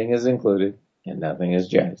 Everything is included and nothing is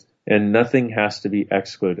judged. And nothing has to be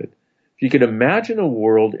excluded. If you could imagine a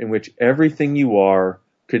world in which everything you are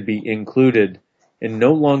could be included and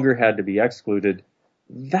no longer had to be excluded,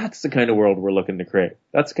 that's the kind of world we're looking to create.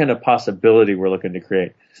 That's the kind of possibility we're looking to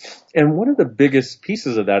create. And one of the biggest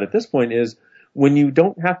pieces of that at this point is when you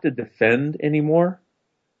don't have to defend anymore,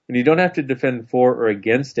 when you don't have to defend for or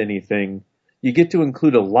against anything, you get to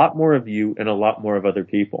include a lot more of you and a lot more of other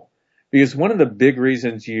people. Because one of the big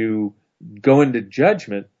reasons you go into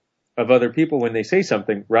judgment of other people when they say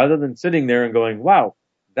something, rather than sitting there and going, wow,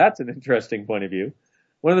 that's an interesting point of view.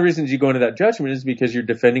 One of the reasons you go into that judgment is because you're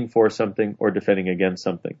defending for something or defending against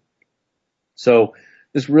something. So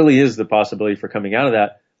this really is the possibility for coming out of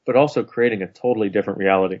that, but also creating a totally different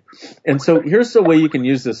reality. And so here's the way you can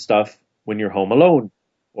use this stuff when you're home alone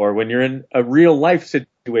or when you're in a real life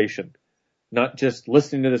situation, not just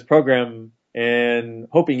listening to this program and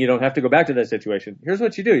hoping you don't have to go back to that situation. Here's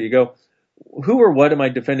what you do. You go, who or what am I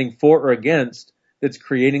defending for or against that's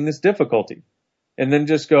creating this difficulty? And then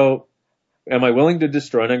just go, am I willing to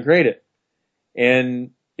destroy and uncreate it? And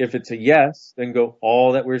if it's a yes, then go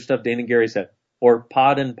all that weird stuff Dane and Gary said, or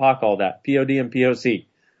pod and pock all that, POD and POC,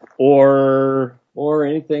 or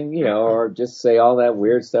anything, or just say all that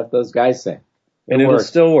weird stuff those guys say. It'll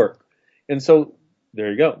still work. And so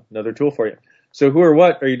there you go. Another tool for you. So who or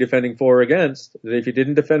what are you defending for or against? If you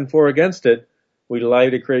didn't defend for or against it, we'd allow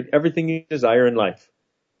you to create everything you desire in life.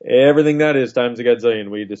 Everything that is times a godzillion.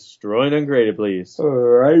 We destroy and uncreate it, please. All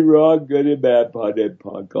right, wrong, good and bad, pod and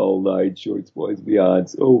punk, all night, shorts, boys,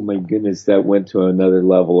 beyonds. Oh my goodness, that went to another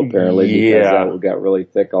level apparently because that got really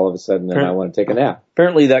thick all of a sudden and I want to take a nap.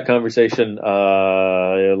 Apparently that conversation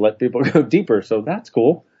let people go deeper, so that's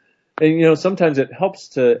cool. And sometimes it helps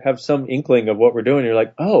to have some inkling of what we're doing. You're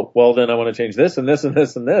like, oh, well then I want to change this and this and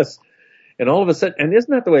this and this. And all of a sudden, and isn't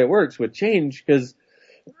that the way it works with change? Because,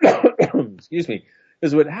 excuse me.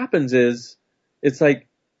 Because what happens is, it's like,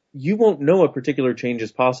 you won't know a particular change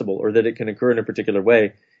is possible or that it can occur in a particular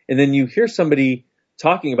way. And then you hear somebody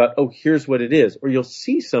talking about, oh, here's what it is. Or you'll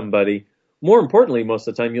see somebody, more importantly, most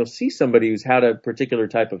of the time, you'll see somebody who's had a particular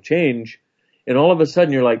type of change. And all of a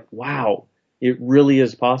sudden you're like, wow, It really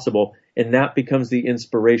is possible. And that becomes the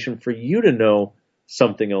inspiration for you to know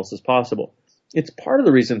something else is possible. It's part of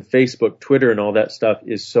the reason Facebook, Twitter, and all that stuff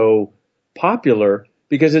is so popular,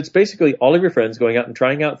 because it's basically all of your friends going out and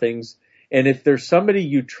trying out things. And if there's somebody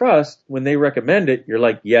you trust, when they recommend it, you're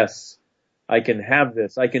like, yes, I can have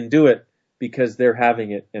this. I can do it because they're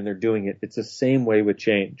having it and they're doing it. It's the same way with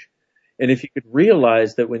change. And if you could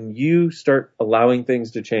realize that when you start allowing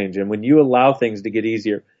things to change, and when you allow things to get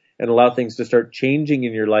easier and allow things to start changing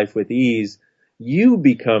in your life with ease, you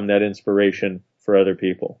become that inspiration for other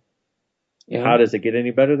people. Yeah. How does it get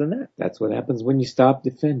any better than that? That's what happens when you stop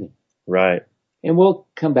defending. Right. And we'll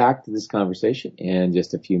come back to this conversation in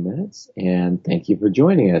just a few minutes. And thank you for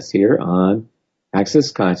joining us here on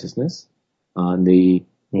Access Consciousness on the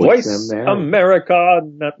Voice America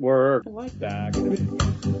Network. I like that.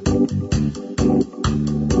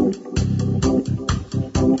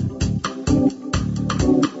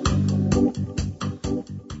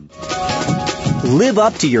 Live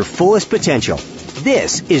up to your fullest potential.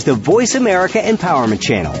 This is the Voice America Empowerment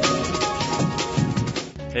Channel.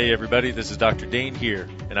 Hey everybody, this is Dr. Dane here,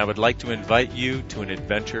 and I would like to invite you to an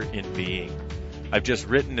adventure in being. I've just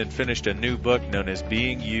written and finished a new book known as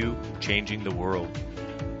Being You, Changing the World.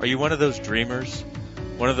 Are you one of those dreamers?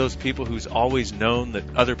 One of those people who's always known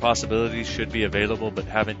that other possibilities should be available but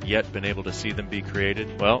haven't yet been able to see them be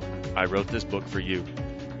created? Well, I wrote this book for you.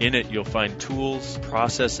 In it, you'll find tools,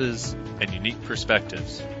 processes, and unique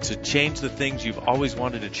perspectives to change the things you've always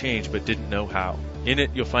wanted to change but didn't know how. In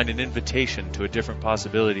it, you'll find an invitation to a different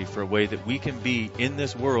possibility for a way that we can be in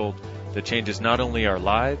this world that changes not only our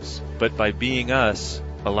lives, but by being us,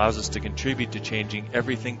 allows us to contribute to changing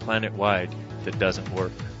everything planet-wide that doesn't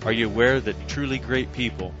work. Are you aware that truly great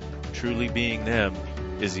people, truly being them,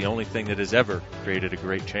 is the only thing that has ever created a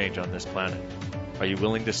great change on this planet? Are you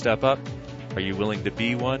willing to step up? Are you willing to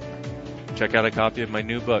be one? Check out a copy of my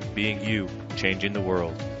new book, Being You, Changing the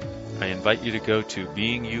World. I invite you to go to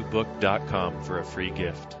beingyoubook.com for a free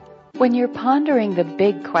gift. When you're pondering the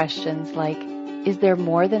big questions like, is there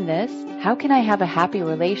more than this? How can I have a happy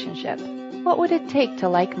relationship? What would it take to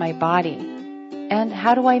like my body? And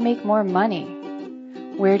how do I make more money?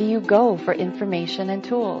 Where do you go for information and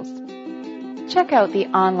tools? Check out the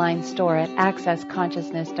online store at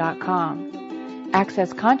accessconsciousness.com.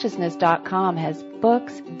 AccessConsciousness.com has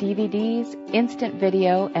books, DVDs, instant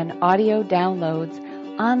video and audio downloads,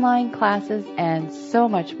 online classes, and so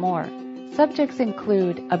much more. Subjects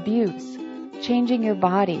include abuse, changing your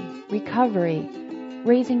body, recovery,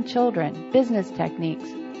 raising children, business techniques,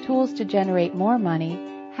 tools to generate more money,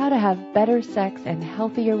 how to have better sex and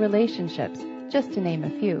healthier relationships, just to name a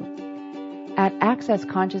few. At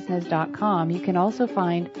AccessConsciousness.com, you can also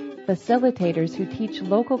find facilitators who teach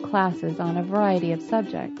local classes on a variety of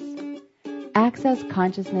subjects.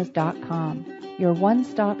 AccessConsciousness.com, your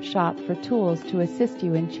one-stop shop for tools to assist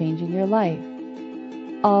you in changing your life.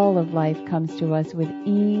 All of life comes to us with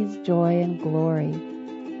ease, joy, and glory.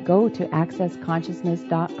 Go to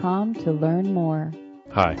AccessConsciousness.com to learn more.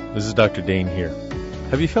 Hi, this is Dr. Dane here.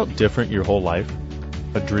 Have you felt different your whole life?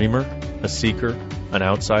 A dreamer? A seeker? An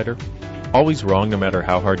outsider? Always wrong no matter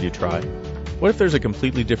how hard you try? What if there's a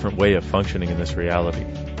completely different way of functioning in this reality?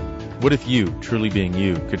 What if you, truly being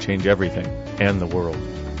you, could change everything and the world?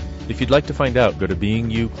 If you'd like to find out, go to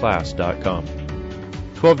beingyouclass.com.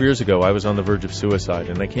 12 years ago, I was on the verge of suicide,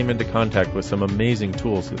 and I came into contact with some amazing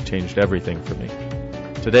tools that changed everything for me.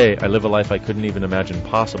 Today, I live a life I couldn't even imagine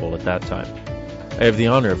possible at that time. I have the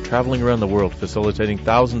honor of traveling around the world facilitating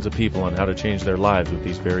thousands of people on how to change their lives with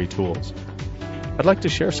these very tools. I'd like to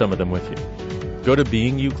share some of them with you. Go to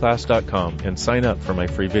beingyouclass.com and sign up for my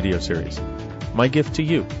free video series. My gift to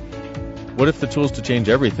you. What if the tools to change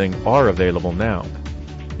everything are available now?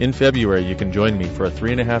 In February, you can join me for a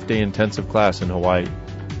 3.5-day intensive class in Hawaii.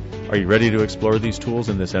 Are you ready to explore these tools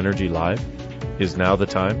in this energy live? Is now the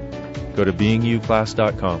time? Go to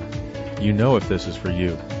beingyouclass.com. You know if this is for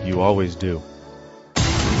you. You always do.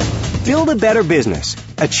 Build a better business.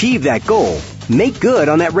 Achieve that goal. Make good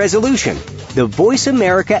on that resolution. The Voice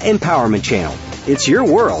America Empowerment Channel. It's your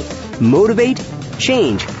world. Motivate,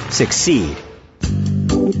 change, succeed.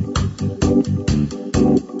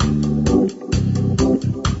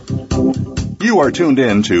 You are tuned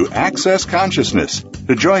in to Access Consciousness.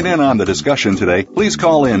 To join in on the discussion today, please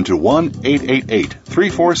call in to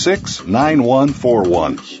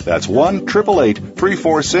 1-888-346-9141. That's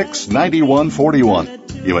 1-888-346-9141.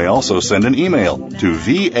 You may also send an email to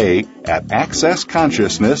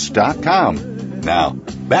va@accessconsciousness.com. Now,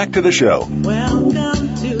 back to the show.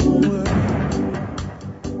 Welcome to the world.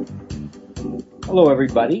 Hello,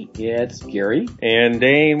 everybody. It's Gary. And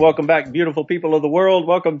Dane. Welcome back, beautiful people of the world.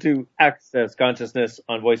 Welcome to Access Consciousness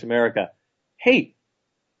on Voice America. Hey,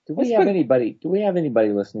 do we have anybody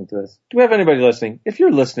listening to us? Do we have anybody listening? If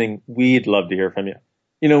you're listening, we'd love to hear from you.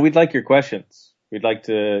 We'd like your questions. We'd like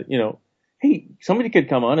to, hey, somebody could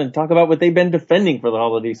come on and talk about what they've been defending for the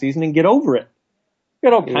holiday season and get over it.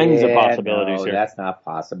 We've got all kinds of possibilities here. That's not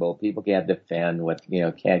possible. People can't defend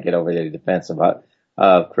can't get over their defense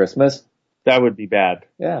of Christmas. That would be bad.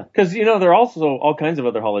 Yeah. Because, there are also all kinds of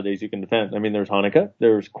other holidays you can defend. I mean, there's Hanukkah,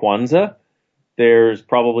 there's Kwanzaa, there's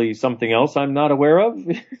probably something else I'm not aware of.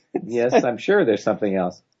 Yes, I'm sure there's something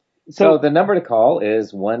else. So the number to call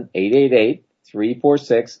is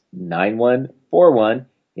 1-888-346-9141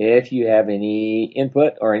 if you have any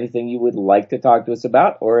input or anything you would like to talk to us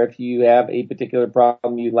about, or if you have a particular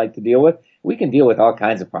problem you'd like to deal with. We can deal with all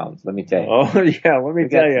kinds of problems, let me tell you. Oh, yeah, let me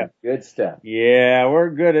tell you. Good stuff. Yeah, we're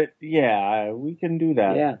good at, we can do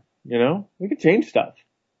that. Yeah. We can change stuff.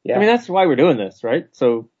 Yeah. I mean, that's why we're doing this, right?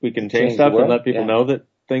 So we can change stuff and let people know that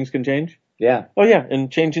things can change. Yeah. Oh, yeah,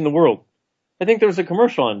 and changing the world. I think there was a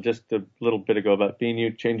commercial on just a little bit ago about being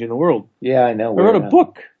you changing the world. Yeah, I know. I wrote a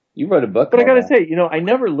book. You wrote a book? But I got to say, I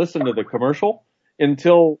never listened to the commercial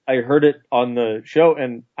until I heard it on the show,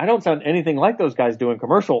 and I don't sound anything like those guys doing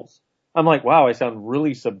commercials. I'm like, wow, I sound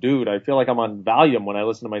really subdued. I feel like I'm on Valium when I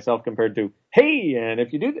listen to myself compared to, hey, and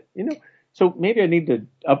if you do that, so maybe I need to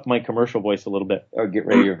up my commercial voice a little bit. Or get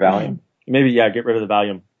rid of your Valium. Maybe, get rid of the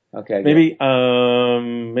Valium. Okay. Maybe,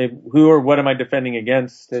 who or what am I defending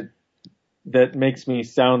against that makes me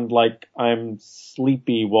sound like I'm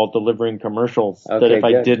sleepy while delivering commercials that if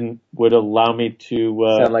I didn't would allow me to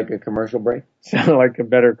sound like a commercial break? Sound like a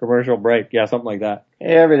better commercial break. Yeah, something like that.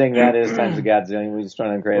 Everything that is times a godzillion. We just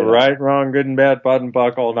trying to create it. Right, wrong, good and bad, pod and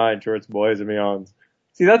puck, all nine shorts, boys and beyonds.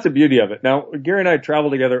 See, that's the beauty of it. Now, Gary and I travel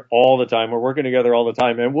together all the time. We're working together all the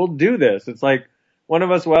time, and we'll do this. It's like one of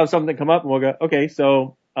us will have something come up, and we'll go, okay,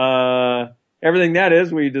 so everything that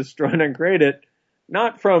is, we destroy and uncreate it.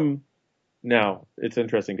 Not from... Now, it's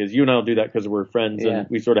interesting because you and I will do that because we're friends and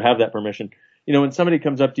we sort of have that permission. When somebody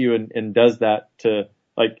comes up to you and does that to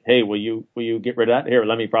like, hey, will you get rid of that? Here,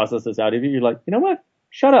 let me process this out of you. You're like, you know what?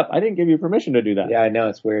 Shut up. I didn't give you permission to do that. Yeah, I know.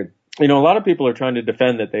 It's weird. A lot of people are trying to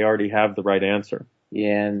defend that they already have the right answer.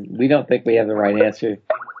 Yeah, and we don't think we have the right answer.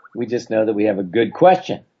 We just know that we have a good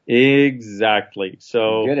question. Exactly.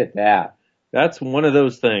 So good at that. That's one of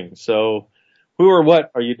those things. So who or what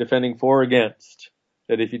are you defending for or against?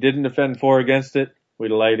 That if you didn't defend for or against it,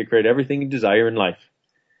 we'd allow you to create everything you desire in life.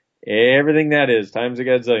 Everything that is, times a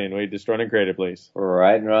godzillion, we destroy and create it, please.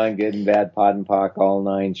 Right and wrong, good and bad, pod and pock, all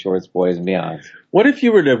nine shorts, boys and beyonds. What if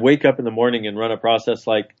you were to wake up in the morning and run a process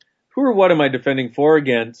like, who or what am I defending for or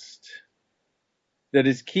against that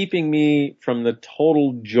is keeping me from the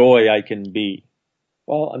total joy I can be?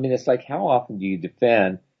 Well, I mean, it's like, how often do you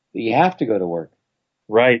defend that you have to go to work?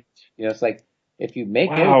 Right. It's like, if you make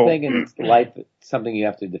anything in life something you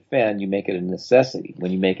have to defend, you make it a necessity.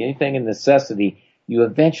 When you make anything a necessity, you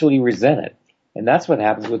eventually resent it. And that's what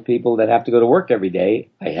happens with people that have to go to work every day.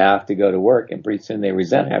 I have to go to work, and pretty soon they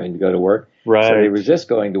resent having to go to work. Right. So they resist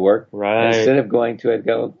going to work. Right. Instead of going to it,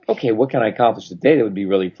 go, okay, what can I accomplish today that would be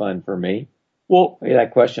really fun for me? Well, that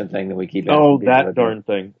question thing that we keep asking. Oh, that darn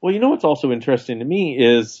thing. Well, what's also interesting to me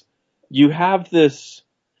is you have this,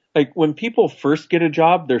 like when people first get a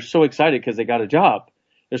job, they're so excited because they got a job.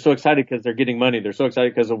 They're so excited because they're getting money. They're so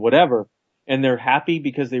excited because of whatever. And they're happy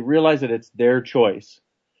because they realize that it's their choice.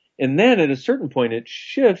 And then at a certain point, it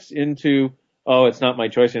shifts into, oh, it's not my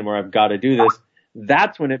choice anymore. I've got to do this.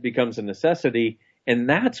 That's when it becomes a necessity. And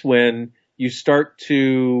that's when you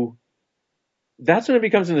that's when it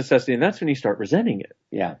becomes a necessity. And that's when you start resenting it.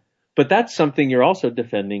 Yeah. But that's something you're also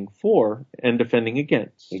defending for and defending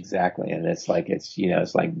against. Exactly. And it's like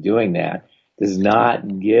doing that does not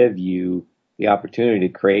give you the opportunity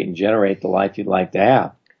to create and generate the life you'd like to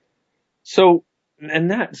have. So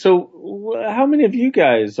how many of you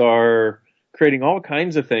guys are creating all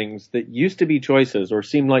kinds of things that used to be choices or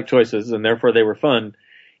seemed like choices and therefore they were fun,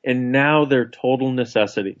 and now they're total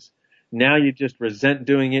necessities? Now you just resent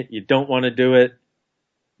doing it. You don't want to do it.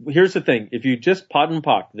 Here's the thing. If you just pot and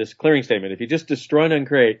pock this clearing statement, if you just destroy and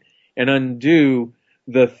uncreate and undo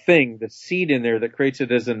the thing, the seed in there that creates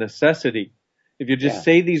it as a necessity, if you just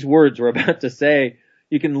say these words we're about to say,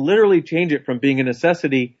 you can literally change it from being a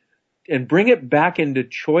necessity and bring it back into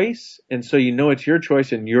choice. And so it's your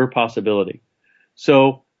choice and your possibility.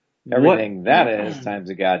 So everything that is times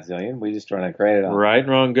a godzillion, we just trying to create it all. Right and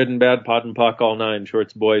wrong, good and bad, pot and pock, all nine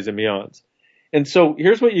shorts, boys and beyonds. And so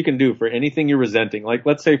here's what you can do for anything you're resenting. Like,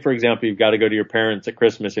 let's say, for example, you've got to go to your parents at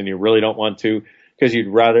Christmas and you really don't want to because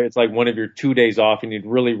it's like one of your 2 days off and you'd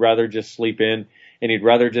really rather just sleep in and you'd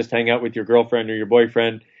rather just hang out with your girlfriend or your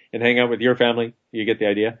boyfriend and hang out with your family. You get the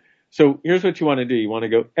idea? So here's what you want to do. You want to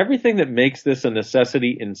go, everything that makes this a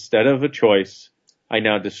necessity instead of a choice, I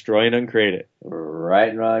now destroy and uncreate it. Right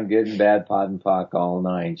and wrong, good and bad, pod and pock, all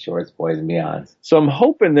 9, shorts, boys, and beyonds. So I'm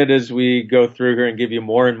hoping that as we go through here and give you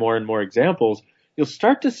more and more and more examples, you'll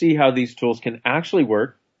start to see how these tools can actually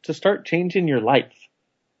work to start changing your life.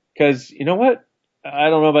 Because you know what? I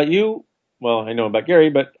don't know about you. Well, I know about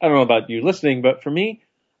Gary, but I don't know about you listening. But for me,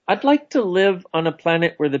 I'd like to live on a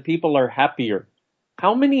planet where the people are happier.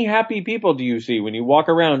 How many happy people do you see when you walk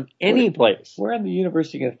around any place? Where in the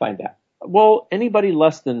universe are you going to find that? Well, anybody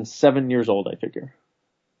less than 7 years old, I figure.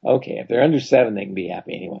 Okay, if they're under 7, they can be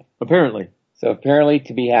happy anyway. Apparently. So apparently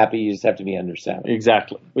to be happy, you just have to be under 7.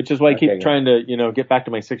 Exactly. Which is why I keep trying to, get back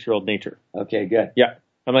to my 6-year-old nature. Okay, good. Yeah.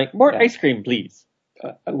 I'm like, more ice cream, please.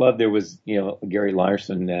 I love there was, Gary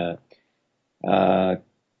Larson, cartoon?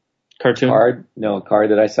 card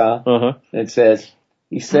that I saw. Uh-huh. And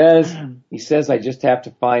he says, I just have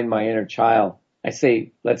to find my inner child. I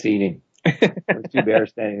say, let's eat him. There's 2 bears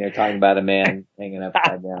standing there talking about a man hanging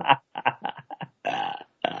upside down.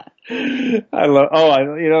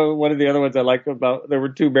 One of the other ones I like about, there were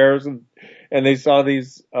 2 bears and they saw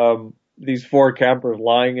these 4 campers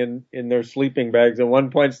lying in their sleeping bags, and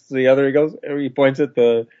one points to the other. He points at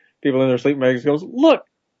the people in their sleeping bags. He goes, look,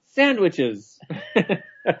 sandwiches. Maybe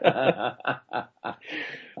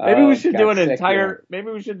we should do an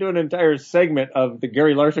entire segment of the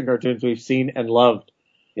Gary Larson cartoons we've seen and loved.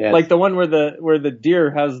 Yes. Like the one where the deer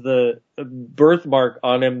has the birthmark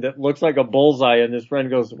on him that looks like a bullseye, and his friend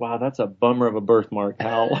goes, wow, that's a bummer of a birthmark,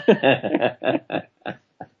 Hal.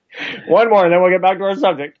 One more, and then we'll get back to our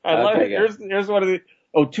subject. Here's one of the,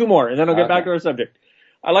 2 more, and then I'll get back to our subject.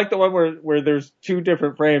 I like the one where there's 2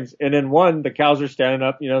 different frames, and in one, the cows are standing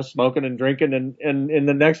up, smoking and drinking, and in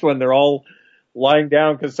the next one, they're all lying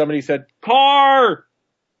down because somebody said, car!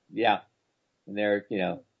 Yeah. And they're,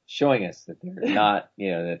 showing us that they're not,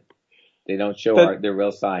 that they don't show their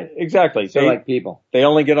real side. Exactly. They're like people. They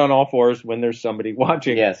only get on all fours when there's somebody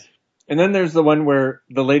watching. Yes. And then there's the one where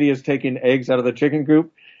the lady is taking eggs out of the chicken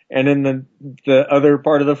coop, and in the other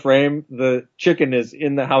part of the frame, the chicken is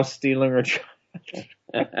in the house stealing her child.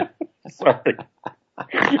 Sorry.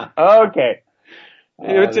 Okay.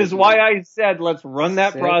 Which is why I said, let's run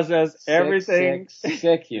that process. Everything.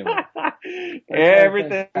 Sick humor.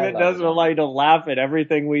 Everything that doesn't allow you to laugh at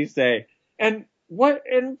everything we say. And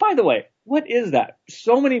by the way, what is that?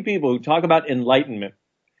 So many people who talk about enlightenment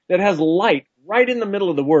that has light right in the middle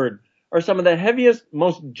of the word are some of the heaviest,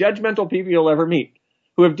 most judgmental people you'll ever meet,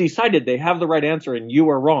 who have decided they have the right answer and you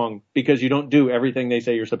are wrong because you don't do everything they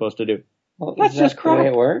say you're supposed to do. Well, that's just crap. The way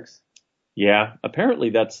it works? Yeah, apparently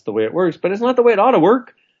that's the way it works, but it's not the way it ought to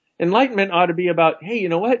work. Enlightenment ought to be about, hey, you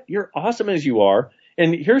know what? You're awesome as you are,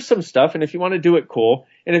 and here's some stuff, and if you want to do it, cool.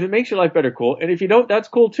 And if it makes your life better, cool. And if you don't, that's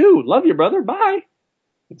cool too. Love you, brother. Bye.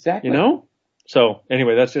 Exactly. So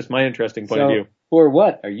anyway, that's just my interesting point of view. For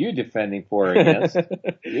what are you defending for or against?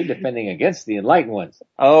 You're defending against the enlightened ones.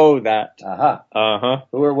 Oh, that. Uh-huh. Uh-huh.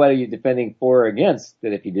 Who or what are you defending for or against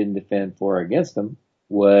that if you didn't defend for or against them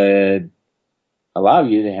would allow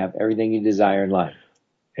you to have everything you desire in life?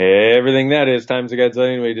 Everything that is times the God's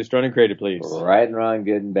anyway, destroy and create it, please. Right and wrong,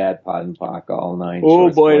 good and bad, pot and pock, all 9. Oh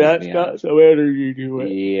boy, that's got some energy to it.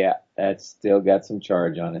 Yeah, that's still got some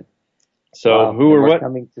charge on it. So who or we're what?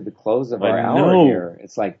 Coming to the close of our hour here.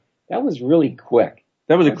 It's like, that was really quick.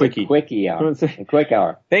 That was a quickie. Quickie hour. A quick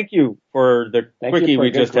hour. Thank you for the quickie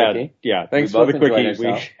we just had. Yeah, thanks for the quickie we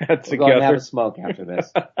had together. We're going to have a smoke after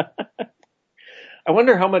this. I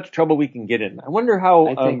wonder how much trouble we can get in. I wonder how...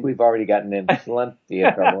 I think we've already gotten in plenty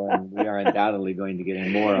of trouble, and we are undoubtedly going to get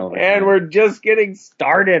in more over time. And we're just getting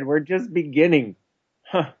started. We're just beginning.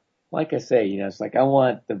 Huh. Like I say, it's like I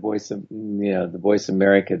want the Voice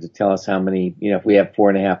America to tell us how many, if we have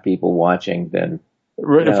 4.5 people watching, then...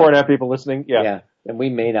 4.5 people listening? Yeah. And we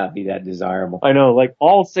may not be that desirable. I know, like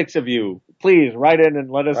all 6 of you, please write in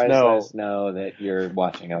and let us know. Let us know that you're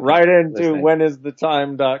watching. Write into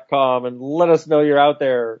whenisthetime.com and let us know you're out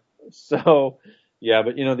there. So, yeah,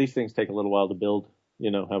 but these things take a little while to build.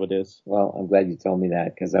 You know how it is. Well, I'm glad you told me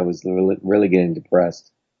that because I was really getting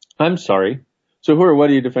depressed. I'm sorry. So who or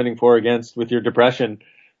what are you defending for or against with your depression?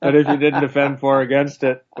 That if you didn't defend for or against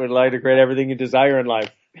it, would like to create everything you desire in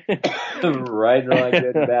life. Right, wrong,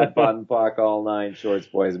 good, bad, pot and pock, all 9, shorts,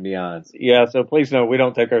 boys, and beyonds. Yeah, so please know we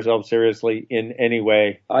don't take ourselves seriously in any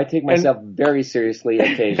way. I take myself very seriously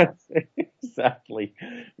occasionally. Exactly.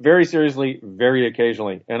 Very seriously, very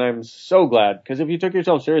occasionally. And I'm so glad, because if you took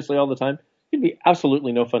yourself seriously all the time, you'd be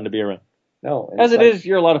absolutely no fun to be around. No. As it is,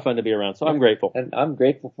 you're a lot of fun to be around, so I'm grateful. And I'm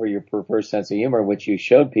grateful for your perverse sense of humor, which you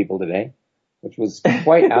showed people today, which was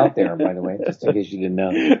quite out there, by the way, just in case you didn't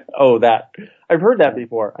know. Oh, that. I've heard that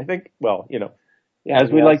before. I think, well, as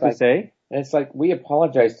we like to say. And it's like, we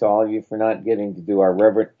apologize to all of you for not getting to do our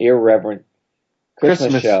irreverent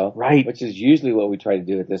Christmas show, right? Which is usually what we try to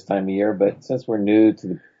do at this time of year, but since we're new to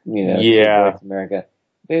the, to North America,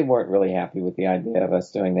 they weren't really happy with the idea of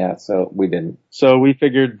us doing that, so we didn't. So we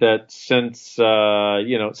figured that since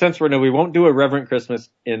we're new, we won't do Irreverent Christmas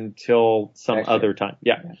until some other time.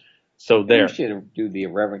 Yeah. So there. We should do the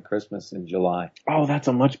Irreverent Christmas in July. Oh, that's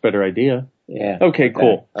a much better idea. Yeah. Okay,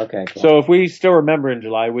 cool. Okay, cool. So if we still remember in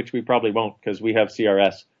July, which we probably won't because we have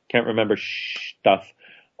CRS, can't remember stuff.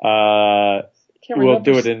 We'll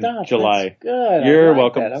do it in July. That's good. You're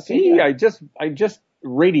welcome. Okay, see, I just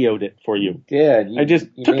radioed it for you. Did. I just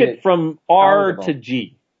took it from R to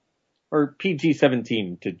G, or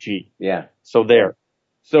PG-17 to G. Yeah. So there.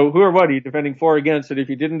 So who or what are you defending for or against it? If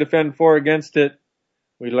you didn't defend for or against it,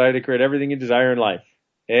 we'd like to create everything you desire in life.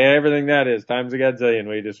 Everything that is, times a gazillion.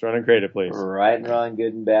 We just run and create it, please. Right and wrong,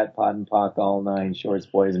 good and bad, pot and pock, all nine shorts,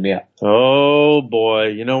 boys, and me up. Oh boy.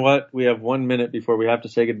 You know what? We have 1 minute before we have to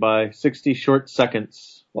say goodbye. 60 short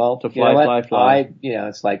seconds. Well, to fly. It's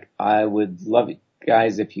like, I would love it,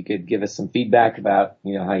 guys, if you could give us some feedback about,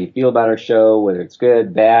 how you feel about our show, whether it's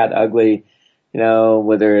good, bad, ugly,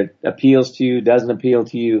 whether it appeals to you, doesn't appeal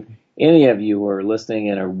to you. Any of you who are listening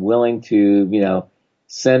and are willing to,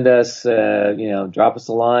 send us, drop us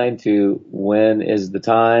a line to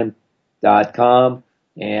whenisthetime.com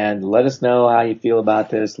and let us know how you feel about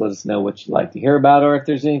this. Let us know what you'd like to hear about, or if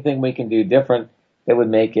there's anything we can do different that would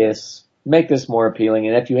make this more appealing.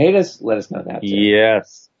 And if you hate us, let us know that too.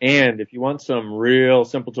 Yes. And if you want some real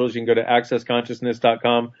simple tools, you can go to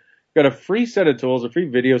accessconsciousness.com. We've got a free set of tools, a free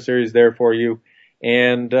video series there for you.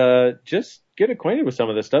 And just get acquainted with some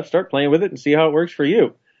of this stuff. Start playing with it and see how it works for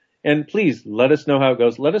you. And please let us know how it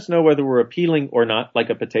goes. Let us know whether we're appealing or not,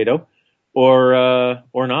 like a potato, or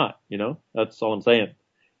not. That's all I'm saying.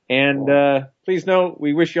 And please know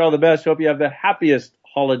we wish you all the best. Hope you have the happiest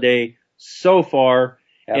holiday so far.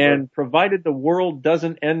 Ever. And provided the world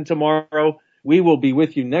doesn't end tomorrow, we will be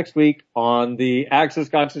with you next week on the Access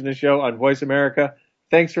Consciousness Show on Voice America.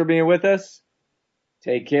 Thanks for being with us.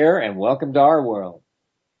 Take care and welcome to our world.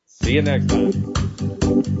 See you next time.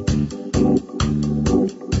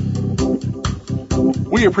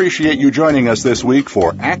 We appreciate you joining us this week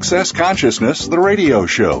for Access Consciousness, the radio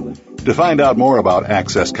show. To find out more about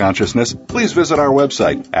Access Consciousness, please visit our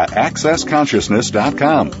website at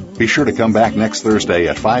accessconsciousness.com. Be sure to come back next Thursday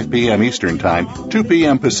at 5 p.m. Eastern Time, 2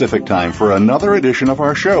 p.m. Pacific Time for another edition of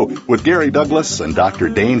our show with Gary Douglas and Dr.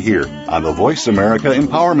 Dane here on the Voice America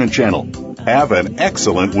Empowerment Channel. Have an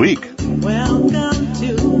excellent week. Welcome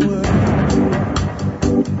to work.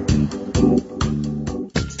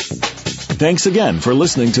 Thanks again for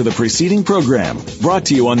listening to the preceding program brought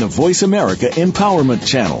to you on the Voice America Empowerment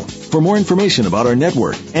Channel. For more information about our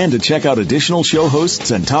network and to check out additional show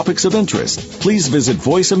hosts and topics of interest, please visit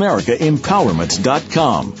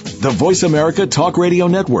VoiceAmericaEmpowerment.com. The Voice America Talk Radio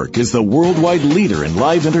Network is the worldwide leader in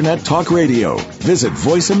live Internet talk radio. Visit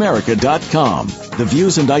VoiceAmerica.com. The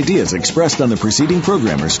views and ideas expressed on the preceding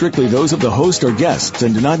program are strictly those of the host or guests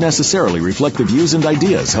and do not necessarily reflect the views and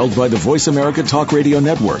ideas held by the Voice America Talk Radio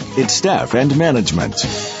Network, its staff, and management.